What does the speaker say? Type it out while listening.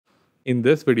In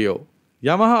this video,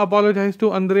 Yamaha apologized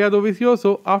to Andrea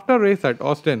Dovizioso after race at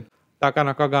Austin.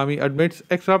 Takaaki NAKAGAMI admits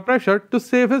extra pressure to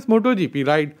save his Motogp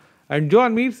ride, and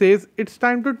Joan says it's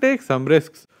time to take some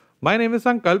risks. My name is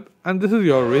Sankalp and this is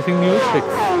your Racing News Fix.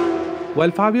 While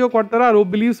Fabio Quartararo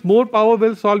believes more power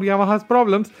will solve Yamaha's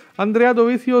problems, Andrea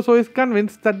Dovizioso is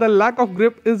convinced that the lack of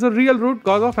grip is the real root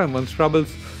cause of M1's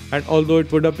troubles. And although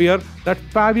it would appear that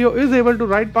Fabio is able to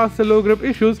ride past the low grip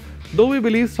issues, Dovi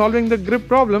believes solving the grip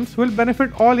problems will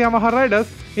benefit all Yamaha riders,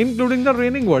 including the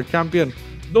reigning world champion.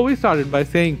 Dovi started by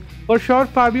saying, "For sure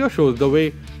Fabio shows the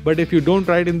way, but if you don't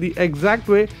ride in the exact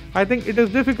way, I think it is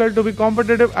difficult to be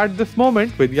competitive at this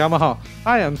moment with Yamaha.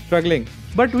 I am struggling,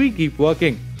 but we keep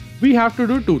working. We have to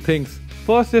do two things.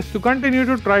 First is to continue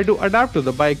to try to adapt to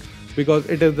the bike, because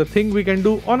it is the thing we can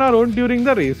do on our own during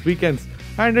the race weekends,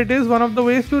 and it is one of the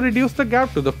ways to reduce the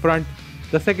gap to the front.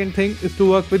 The second thing is to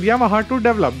work with Yamaha to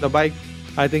develop the bike.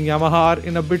 I think Yamaha are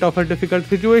in a bit of a difficult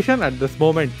situation at this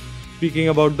moment." Speaking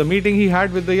about the meeting he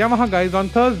had with the Yamaha guys on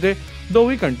Thursday,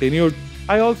 Dovi continued,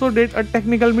 "I also did a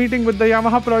technical meeting with the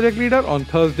Yamaha project leader on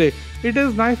Thursday. It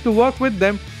is nice to work with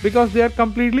them because they are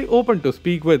completely open to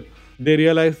speak with. They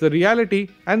realized the reality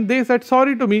and they said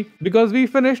sorry to me because we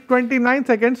finished 29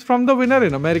 seconds from the winner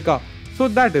in America. So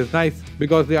that is nice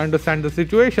because they understand the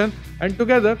situation and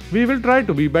together we will try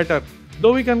to be better."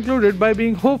 Dovi concluded by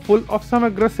being hopeful of some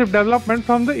aggressive development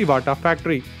from the Iwata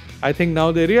factory. "I think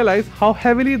now they realize how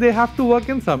heavily they have to work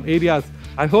in some areas.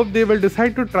 I hope they will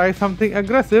decide to try something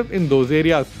aggressive in those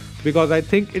areas because I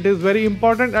think it is very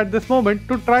important at this moment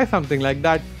to try something like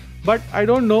that. But I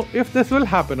don't know if this will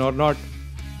happen or not."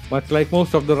 Much like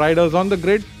most of the riders on the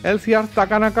grid, LCR's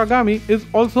Takaaki NAKAGAMI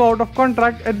is also out of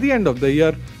contract at the end of the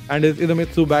year, and his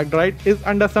Idemitsu-backed ride is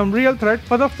under some real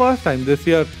threat for the first time this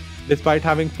year. Despite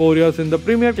having 4 years in the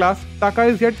Premier class, Taka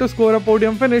is yet to score a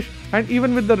podium finish, and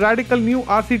even with the radical new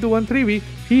RC213V,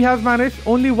 he has managed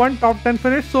only one top 10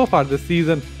 finish so far this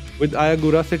season. With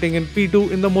Ayagura sitting in P2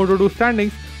 in the Moto2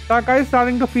 standings, Taka is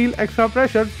starting to feel extra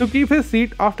pressure to keep his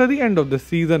seat after the end of this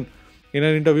season. In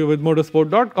an interview with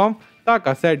motorsport.com,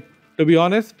 Taka said, "To be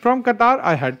honest, from Qatar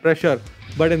I had pressure,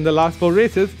 but in the last 4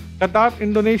 races, Qatar,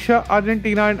 Indonesia,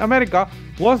 Argentina and America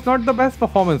was not the best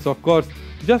performance of course.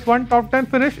 Just one top 10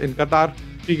 finish in Qatar."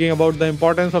 Speaking about the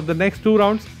importance of the next 2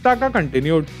 rounds, Taka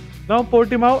continued, "Now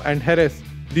Portimao and Jerez.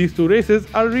 These 2 races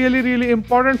are really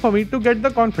important for me to get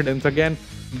the confidence again.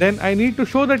 Then I need to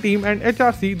show the team and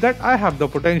HRC that I have the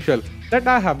potential, that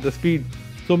I have the speed.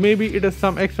 So maybe it is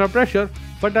some extra pressure,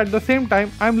 but at the same time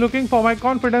I'm looking for my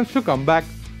confidence to come back.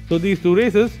 So these 2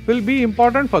 races will be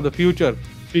important for the future."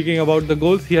 Speaking about the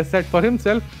goals he has set for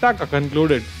himself, Taka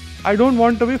concluded, "I don't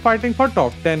want to be fighting for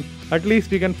top 10. At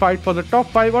least we can fight for the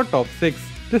top 5 or top 6.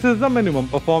 This is the minimum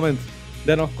performance.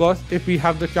 Then of course, if we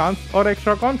have the chance or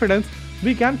extra confidence,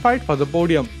 we can fight for the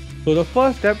podium. So the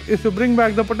first step is to bring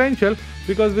back the potential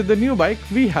because with the new bike,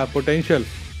 we have potential."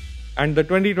 And the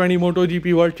 2020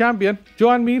 MotoGP World Champion,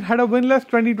 Johan had a winless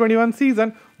 2021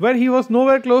 season where he was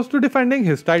nowhere close to defending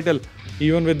his title.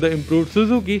 Even with the improved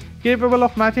Suzuki, capable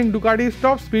of matching Ducati's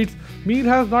top speeds, Mir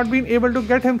has not been able to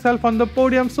get himself on the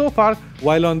podium so far,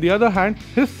 while on the other hand,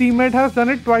 his teammate has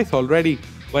done it twice already.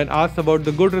 When asked about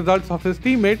the good results of his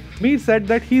teammate, Mir said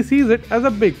that he sees it as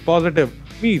a big positive.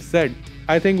 Mir said,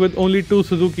 "I think with only 2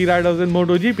 Suzuki riders in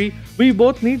MotoGP, we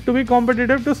both need to be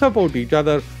competitive to support each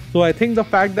other. So I think the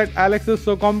fact that Aleix is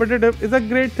so competitive is a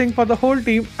great thing for the whole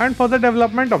team and for the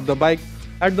development of the bike.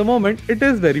 At the moment, it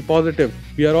is very positive.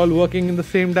 We are all working in the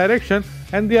same direction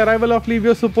and the arrival of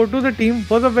Livio's support to the team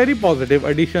was a very positive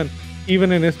addition.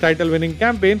 Even in his title-winning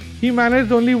campaign, he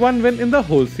managed only 1 win in the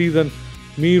whole season."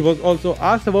 Mir was also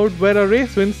asked about where a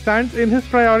race win stands in his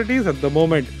priorities at the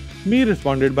moment. Mir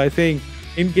responded by saying,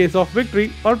 "In case of victory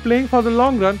or playing for the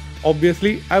long run,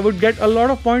 obviously I would get a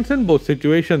lot of points in both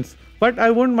situations, but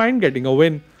I wouldn't mind getting a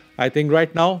win. I think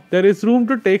right now there is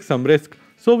room to take some risk,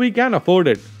 so we can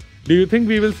afford it." Do you think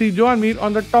we will see Joan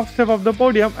on the top step of the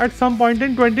podium at some point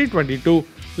in 2022?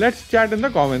 Let's chat in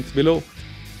the comments below.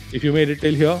 If you made it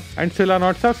till here and still are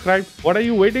not subscribed, what are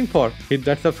you waiting for? Hit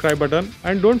that subscribe button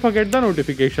and don't forget the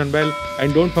notification bell.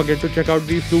 And don't forget to check out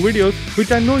these 2 videos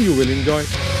which I know you will enjoy.